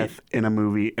It's great. death in a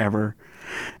movie ever.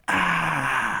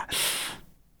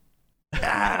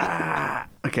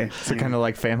 Okay. So kind of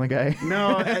like Family Guy.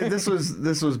 No, this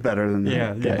was better than that.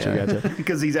 Yeah. Gotcha.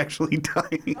 Because he's actually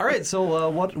dying. All right. So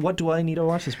what do I need to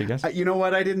watch this week, guys? You know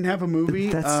what? I didn't have a movie.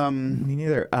 That's me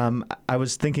neither. I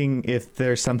was thinking if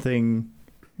there's something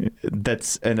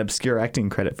that's an obscure acting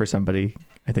credit for somebody,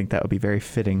 I think that would be very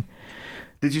fitting.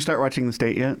 Did you start watching The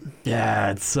State yet?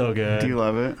 Yeah, it's so good. Do you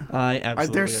love it? I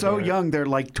absolutely. They're so adore it. young. They're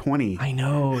like 20. I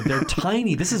know. They're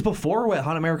tiny. This is before Wet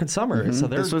Hot American Summer. So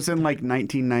they're This was in like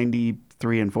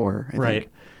 1993 and 4. I right.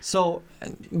 think. So,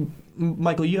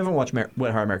 Michael, you haven't watched Wet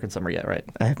Hot American Summer yet, right?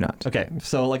 I have not. Okay.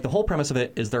 So, like, the whole premise of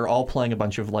it is they're all playing a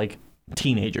bunch of like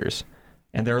teenagers.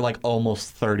 And they're like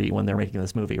almost 30 when they're making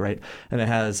this movie, right? And it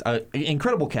has an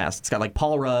incredible cast. It's got like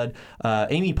Paul Rudd,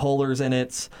 Amy Poehler's in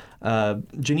it,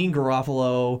 Janine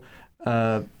Garofalo,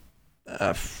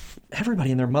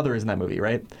 everybody and their mother is in that movie,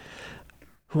 right?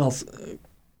 Who else?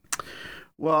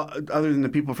 Well, other than the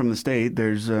people from The State,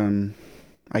 there's I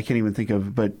can't even think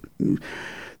of, but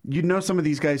you know some of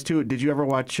these guys too. Did you ever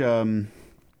watch Reno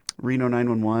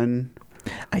 911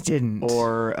 I didn't.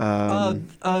 or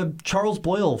Charles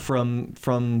Boyle from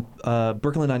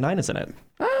Brooklyn Nine-Nine is in it.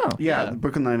 Oh. yeah, yeah.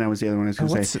 Brooklyn Nine-Nine was the other one I was going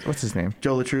to say. What's his name?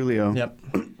 Joe Latrulio. Yep.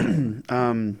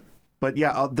 But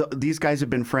yeah, these guys have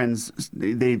been friends.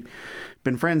 They've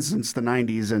been friends since the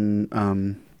 90s.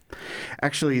 And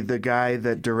actually, the guy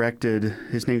that directed,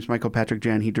 his name's Michael Patrick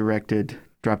Jan, he directed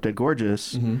Drop Dead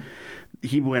Gorgeous. Mm-hmm.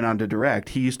 He went on to direct.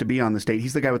 He used to be on The State.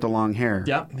 He's the guy with the long hair.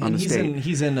 Yeah, on and The State.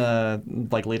 he's in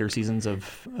like later seasons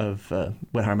of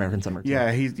Wet Hot American Summer. Too.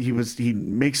 Yeah, he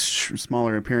makes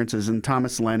smaller appearances. And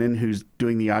Thomas Lennon, who's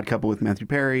doing The Odd Couple with Matthew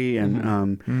Perry,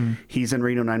 and he's in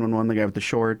Reno 911, the guy with the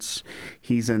shorts.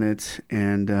 He's in it.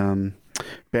 And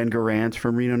Ben Garant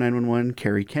from Reno 911,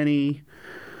 Carrie Kenny.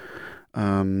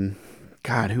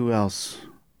 God, who else?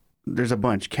 There's a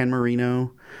bunch. Ken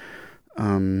Marino.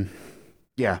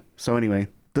 Yeah. So anyway,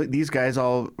 these guys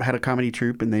all had a comedy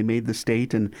troupe, and they made The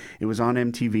State, and it was on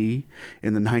MTV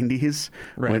in the 90s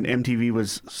Right. when MTV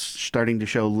was starting to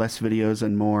show less videos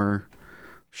and more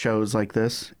shows like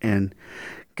this. And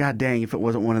god dang, if it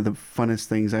wasn't one of the funnest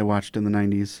things I watched in the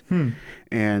 90s.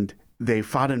 And they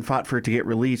fought and fought for it to get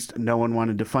released. No one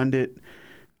wanted to fund it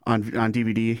on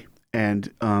DVD.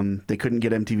 And they couldn't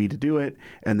get MTV to do it,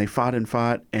 and they fought,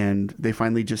 and they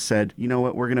finally just said, you know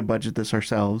what, we're going to budget this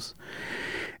ourselves.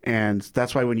 And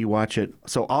that's why when you watch it,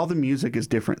 so all the music is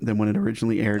different than when it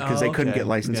originally aired, because they couldn't okay. get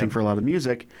licensing Yeah. for a lot of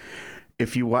music.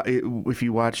 If you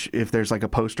watch, if there's like a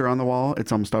poster on the wall,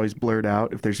 it's almost always blurred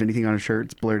out. If there's anything on a shirt,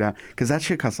 it's blurred out, because that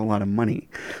shit costs a lot of money.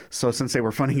 So since they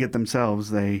were funding it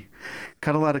themselves, they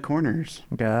cut a lot of corners.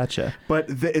 Gotcha. But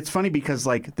it's funny because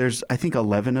like there's I think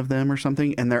 11 of them or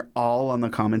something, and they're all on the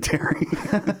commentary.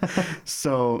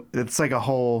 So it's like a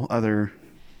whole other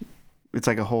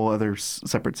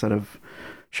separate set of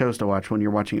shows to watch when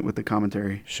you're watching it with the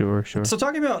commentary. Sure. So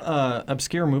talking about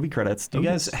obscure movie credits, do you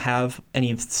guys have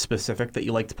any specific that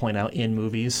you like to point out in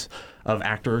movies of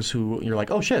actors who you're like,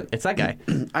 oh shit, it's that guy?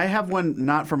 I have one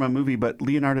not from a movie, but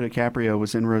Leonardo DiCaprio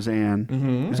was in Roseanne.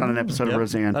 He was on an episode Yep. of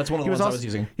Roseanne. That's one of the He was ones I also- was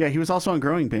using. Yeah, he was also on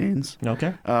Growing Pains.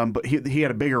 Okay. But he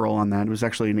had a bigger role on that. It was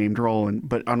actually a named role.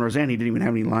 But on Roseanne, he didn't even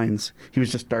have any lines. He was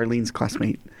just Darlene's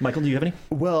classmate. Michael, do you have any?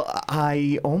 Well,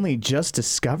 I only just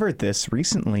discovered this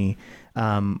recently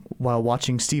while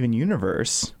watching Steven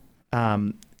Universe,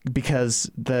 because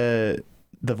the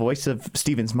voice of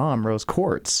Steven's mom, Rose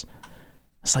Quartz,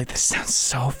 it's like, this sounds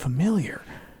so familiar.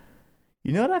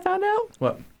 You know what I found out?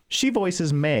 What? She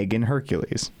voices Meg in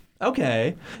Hercules.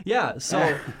 Okay. Yeah.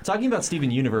 So talking about Steven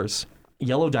Universe,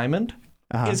 Yellow Diamond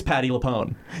is Patti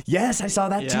LuPone. Yes, I saw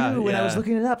that Yeah, too when I was yeah.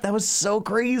 looking it up. That was so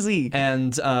crazy.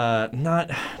 And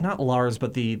not Lars,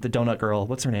 but the donut girl.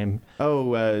 What's her name?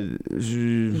 Oh,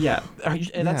 Yeah,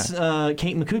 and that's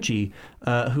Kate Micucci,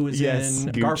 who is Yes,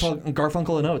 in Gooch.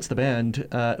 Garfunkel and Oates, the band,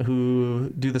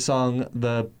 who do the song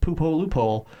 "The Poopo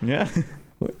Loophole." yeah.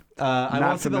 I Not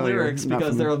won't say the familiar. lyrics Not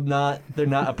because familiar. they're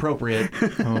not appropriate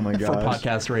Oh my for gosh.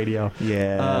 podcast radio.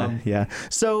 Yeah, yeah.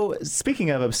 So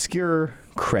speaking of obscure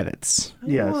credits,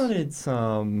 Yes. I wanted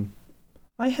some.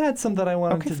 I had some that I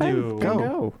wanted to fine. do.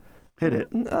 Go. Hit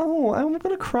it. No, I'm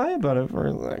gonna cry about it for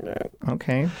a second.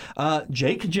 Okay.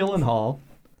 Jake Gyllenhaal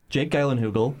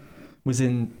was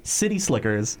in City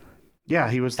Slickers Yeah,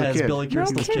 he was the as kid. Billy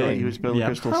Crystal's kidding. kid. He was Billy Yeah.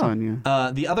 Crystal's son,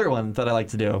 yeah. The other one that I like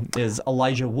to do is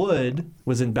Elijah Wood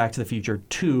was in Back to the Future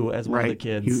 2 as one of the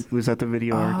kids. He was at the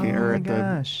video arcade or my at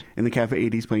gosh. in the Cafe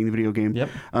 80s playing the video game. Yep.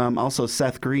 Also,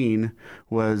 Seth Green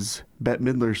was Bette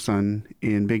Midler's son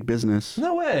in Big Business.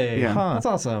 No way. Yeah. Huh. That's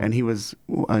awesome. And he was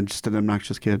just an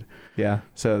obnoxious kid. Yeah.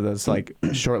 So that's like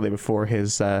shortly before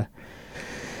his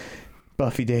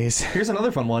Buffy days. Here's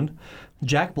another fun one.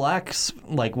 Jack Black's,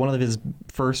 like, one of his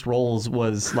first roles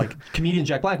was, like, comedian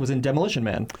Jack Black was in Demolition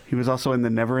Man. He was also in the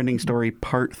Neverending Story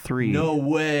Part 3. No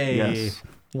way. Yes.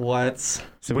 What?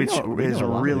 So we which know- we is know a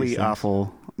lot of really these things.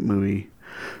 awful movie.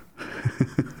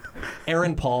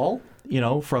 Aaron Paul,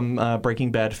 from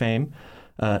Breaking Bad fame,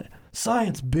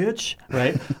 science, bitch,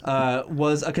 right?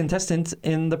 Was a contestant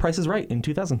in The Price is Right in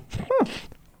 2000.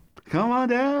 Come on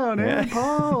down, Aaron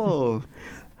Paul.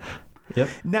 Yep.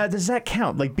 Now, does that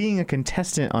count? Like being a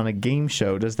contestant on a game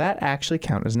show, does that actually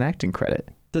count as an acting credit?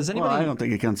 Does Well, anybody? I don't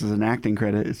think it counts as an acting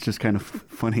credit. It's just kind of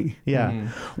funny. Yeah. Mm.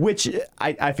 Which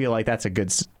I feel like that's a good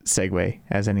segue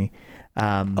as any.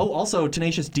 Oh, also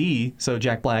Tenacious D. So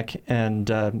Jack Black and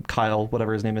Kyle,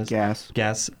 whatever his name is,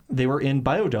 Gas. They were in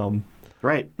Biodome.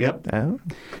 Right. Yep. Oh.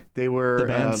 They were The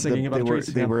band singing about trees,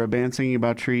 They yeah. were a band singing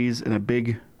about trees in a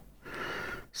big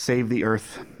Save the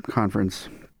Earth conference.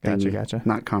 Gotcha, thing. gotcha.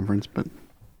 Not conference, but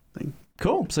thing.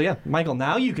 Cool. So yeah, Michael,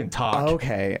 now you can talk.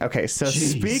 Okay. So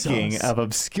Jesus. speaking of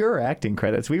obscure acting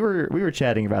credits, we were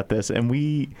chatting about this, and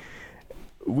we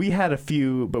had a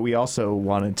few, but we also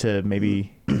wanted to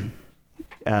maybe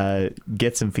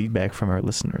get some feedback from our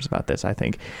listeners about this. I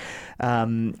think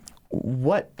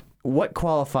what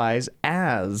qualifies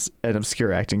as an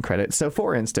obscure acting credit. So,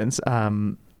 for instance,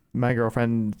 my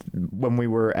girlfriend, when we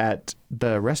were at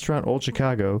the restaurant Old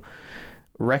Chicago,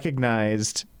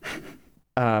 recognized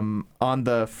on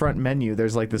the front menu,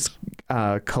 there's like this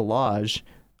collage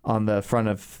on the front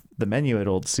of the menu at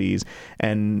Old C's,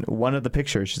 and one of the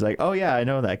pictures, she's like, "Oh yeah, I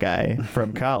know that guy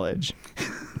from college."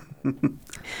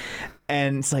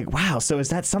 And it's like, wow, so is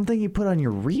that something you put on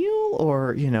your reel,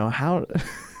 or how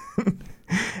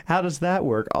how does that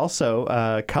work? Also,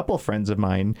 a couple friends of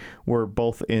mine were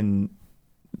both in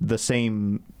the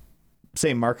same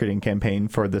marketing campaign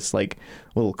for this like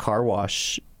little car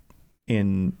wash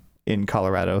in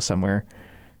Colorado somewhere.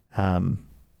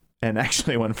 And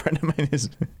actually, one friend of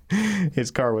mine, his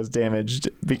car was damaged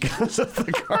because of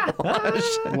the car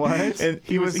wash. What? And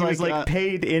he was like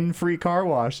paid in free car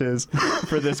washes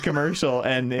for this commercial,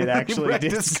 and it actually wrecked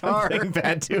did his car. something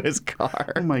bad to his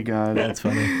car. Oh my God. That's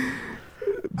funny.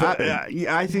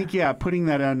 I think, putting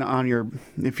that on your,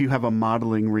 if you have a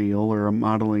modeling reel or a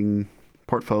modeling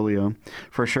portfolio,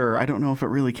 for sure. I don't know if it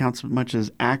really counts as much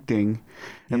as acting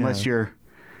unless you're,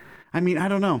 I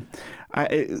don't know.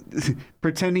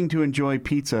 Pretending to enjoy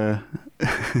pizza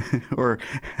or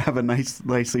have a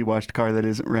nicely washed car that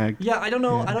isn't ragged. Yeah, I don't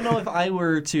know. I don't know if I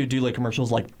were to do like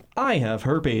commercials like I have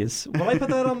herpes. Would I put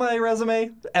that on my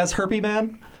resume as Herpy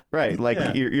Man? Right, like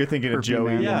Yeah. you're thinking of Herpy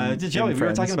Joey. Man. Yeah, in- Joey. in We were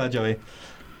talking Friends. about Joey.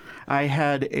 I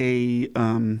had a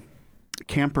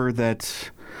camper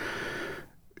that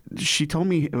she told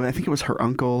me, I think it was her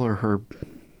uncle or her,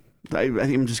 I think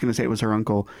I'm just going to say it was her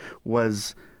uncle,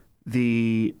 was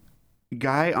the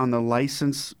guy on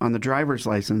the driver's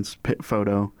license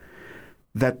photo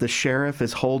that the sheriff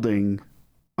is holding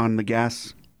on the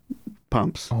gas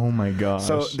pumps. Oh my gosh.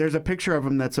 So there's a picture of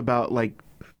him that's about like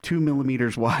 2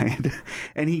 millimeters wide,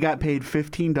 and he got paid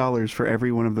 $15 for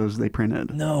every one of those they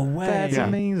printed. No way. that's Yeah.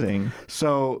 amazing.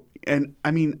 So, and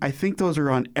I think those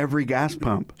are on every gas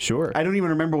pump. Sure. I don't even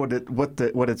remember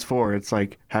what it's for. It's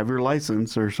like have your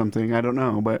license or something. I don't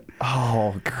know, but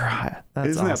Oh god, that's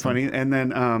isn't that awesome. funny? And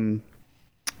then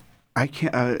I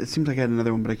can't. It seems like I had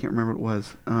another one, but I can't remember what it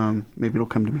was. Maybe it'll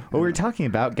come to me. Well, we were talking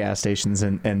about gas stations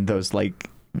and those like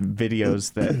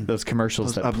videos that those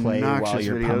commercials Those that play while obnoxious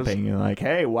you're videos. pumping. You're like,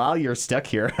 hey, while you're stuck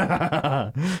here.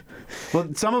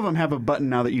 Well, some of them have a button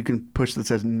now that you can push that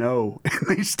says no,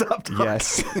 and they stop talking.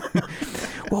 Yes.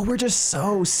 Well, we're just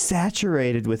so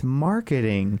saturated with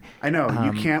marketing. I know.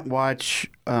 You can't watch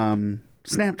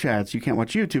Snapchats. You can't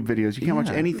watch YouTube videos. You can't watch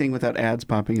Yeah. anything without ads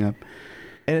popping up.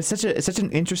 And it's such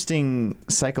an interesting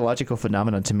psychological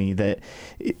phenomenon to me that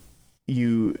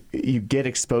you get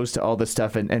exposed to all this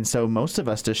stuff, and so most of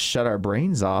us just shut our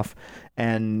brains off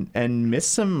and miss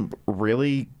some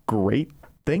really great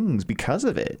things because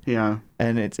of it. Yeah.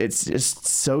 And it's just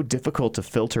so difficult to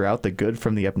filter out the good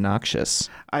from the obnoxious.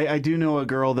 I do know a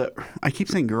girl that I keep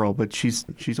saying girl, but she's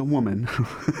a woman.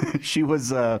 She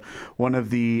was one of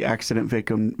the accident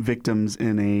victims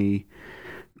in a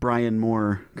Brian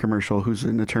Moore commercial, who's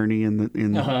an attorney in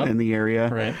the area.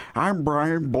 Right. I'm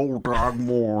Brian Bulldog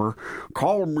Moore.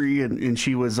 Call me. And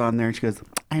she was on there. And she goes,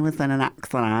 I was in an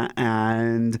accident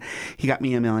and he got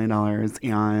me $1 million.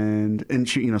 And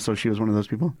she, so she was one of those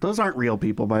people. Those aren't real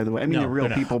people, by the way. I mean, No, they're real they're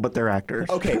not. people, but they're actors.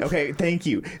 Okay, thank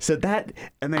you. So that,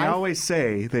 And they always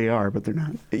say they are, but they're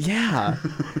not. yeah.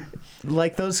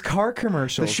 Like those car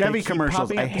commercials. The Chevy They keep commercials.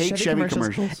 popping I up, the hate Chevy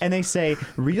commercials. And they say,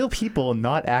 real people,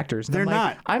 not actors. And They're I'm like,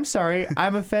 not. I'm sorry,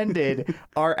 I'm offended.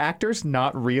 Are actors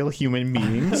not real human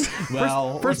beings?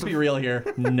 Well, let's be real here.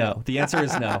 No. The answer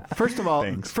is no. First of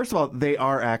all, they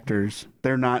are actors.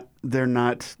 They're not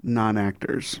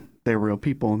non-actors. They're real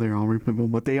people. They're all real people,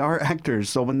 but they are actors.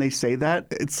 So when they say that,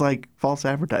 it's like false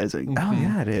advertising. Oh,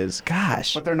 yeah, it is.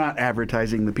 Gosh. But they're not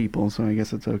advertising the people, so I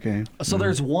guess it's okay. So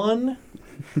there's one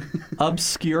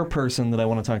obscure person that I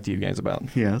want to talk to you guys about.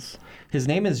 Yes. His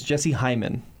name is Jesse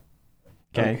Hyman.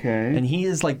 Okay. And he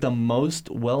is like the most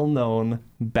well-known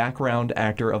background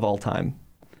actor of all time.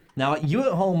 Now, you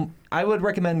at home, I would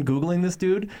recommend Googling this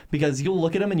dude because you'll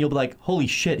look at him and you'll be like, holy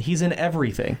shit, he's in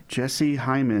everything. Jesse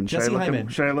Hyman. Should I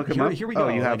look him up? Here we go. Oh,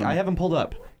 you have Like, him. I have him pulled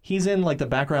up. He's in like the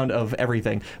background of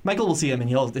everything. Michael will see him and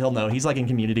he'll know. He's like in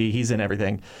Community. He's in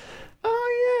everything.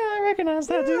 Oh, yeah, I recognize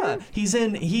that dude.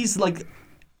 He's like,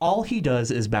 all he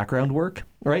does is background work,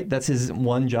 right? That's his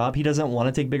one job. He doesn't want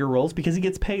to take bigger roles because he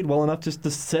gets paid well enough just to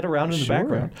sit around in the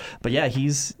background. But yeah,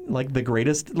 he's like the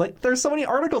greatest. Like, there's so many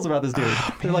articles about this dude.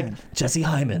 They're like, Jesse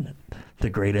Hyman, the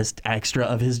greatest extra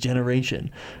of his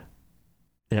generation.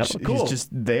 Yep, cool. He's just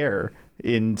there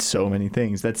in so many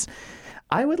things.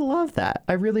 I would love that.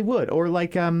 I really would. Or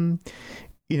like,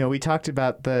 we talked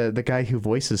about the guy who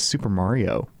voices Super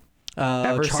Mario.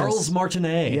 Charles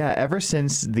Martinet. Yeah, ever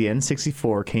since the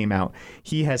N64 came out,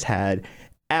 he has had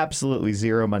absolutely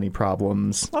zero money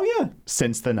problems. Oh, yeah.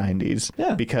 Since the 90s.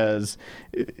 Yeah. Because,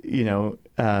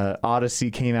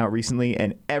 Odyssey came out recently,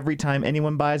 and every time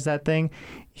anyone buys that thing,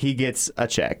 he gets a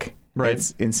check. Right.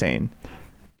 It's insane.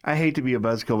 I hate to be a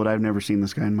buzzkill, but I've never seen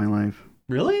this guy in my life.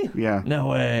 Really? Yeah. No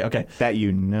way. Okay. That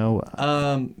you know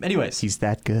of. Anyways, He's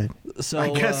that good. so I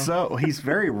guess so. He's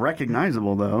very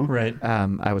recognizable, though. Right.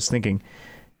 I was thinking,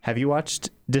 have you watched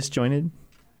Disjointed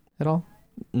at all?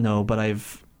 No, but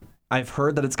I've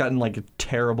heard that it's gotten like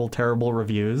terrible, terrible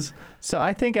reviews. So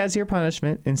I think as your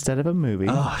punishment, instead of a movie,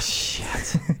 Oh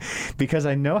shit. because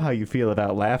I know how you feel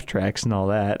about laugh tracks and all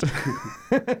that,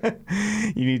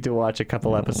 you need to watch a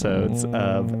couple episodes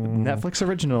of Netflix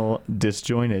original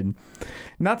Disjointed.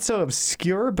 Not so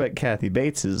obscure, but Kathy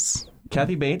Bates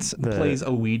Kathy Bates plays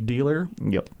a weed dealer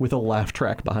Yep. with a laugh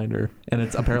track behind her, and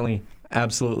it's apparently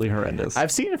absolutely horrendous.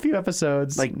 I've seen a few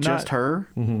episodes, Like, just her?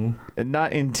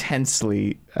 not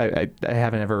intensely. I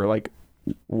haven't ever like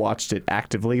watched it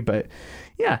actively, but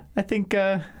yeah, I think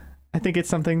it's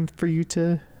something for you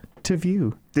to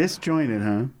view. Disjointed,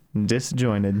 huh?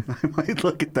 Disjointed. I might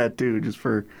look at that, too, just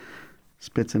for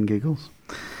spits and giggles.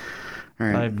 All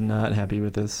right. I'm not happy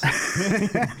with this.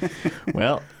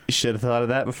 Well, you should have thought of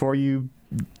that before you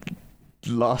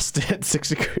lost at 6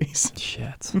 degrees.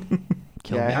 Shit.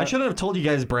 Killed Yeah, me. I should have told you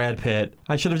guys Brad Pitt.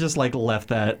 I should have just like left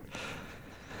that.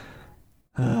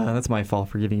 That's my fault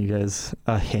for giving you guys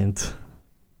a hint.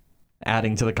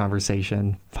 Adding to the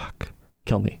conversation. Fuck.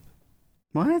 Kill me.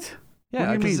 What?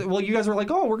 Yeah, What do you because well, you guys were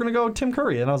like, "Oh, we're gonna go Tim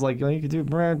Curry," and I was like, "Well, you could do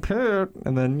Brad Pitt,"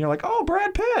 and then you're like, "Oh,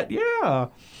 Brad Pitt, yeah."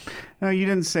 No, you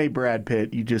didn't say Brad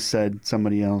Pitt. You just said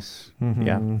somebody else.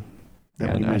 Yeah. That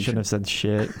Yeah, we I shouldn't have said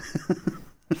shit.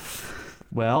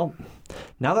 Well,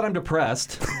 now that I'm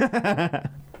depressed,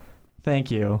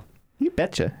 thank you. You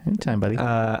betcha. Anytime, buddy.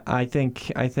 I think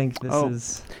this Oh,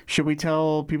 is. Should we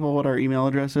tell people what our email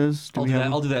address is? I'll do that.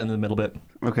 I'll do that in the middle bit.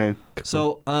 Okay.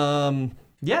 So,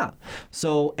 yeah.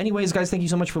 So, anyways, guys, thank you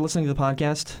so much for listening to the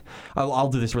podcast. I'll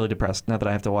do this really depressed now that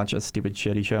I have to watch a stupid,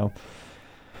 shitty show.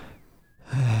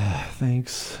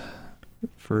 Thanks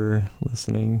for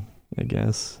listening, I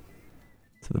guess,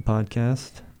 to the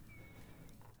podcast.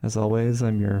 As always,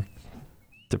 I'm your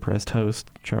depressed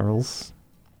host, Charles.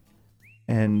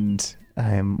 And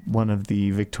I am one of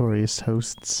the victorious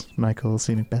hosts, Michael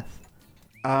C. Macbeth.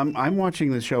 I'm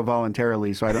watching this show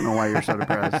voluntarily, so I don't know why you're so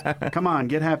depressed. Come on,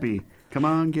 get happy. Come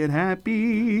on, get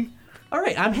happy. All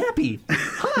right, I'm happy.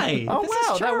 Hi. Oh, this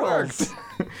wow, is that Charles.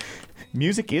 worked.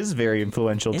 Music is very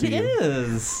influential to It you.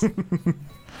 is.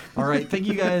 All right, thank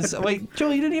you guys. Wait,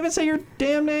 Joel, you didn't even say your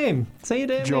damn name. Say your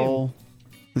damn name. Joel.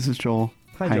 This is Joel.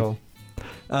 Hi, Joel.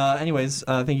 Anyways,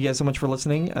 thank you guys so much for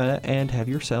listening, and have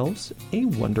yourselves a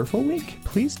wonderful week.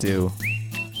 Please do.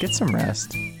 Get some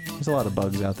rest. There's a lot of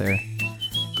bugs out there.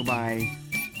 Goodbye.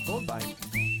 Goodbye.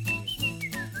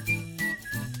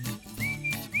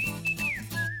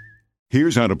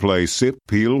 Here's how to play Sip,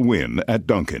 Peel, Win at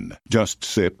Dunkin'. Just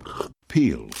sip,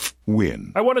 peel,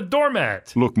 win. I want a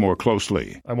doormat. Look more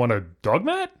closely. I want a dog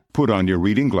mat. Put on your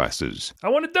reading glasses. I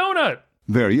want a donut.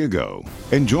 There you go.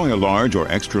 Enjoy a large or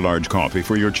extra large coffee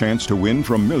for your chance to win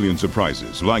from millions of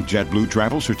prizes like JetBlue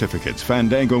travel certificates,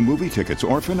 Fandango movie tickets,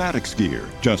 or Fanatics gear.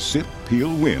 Just sip,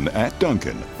 peel, win at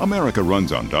Dunkin'. America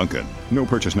runs on Dunkin'. No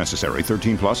purchase necessary.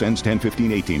 13 plus ends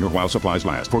 10/15/18 or while supplies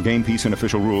last. For game, peace, and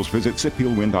official rules, visit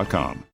sippeelwin.com.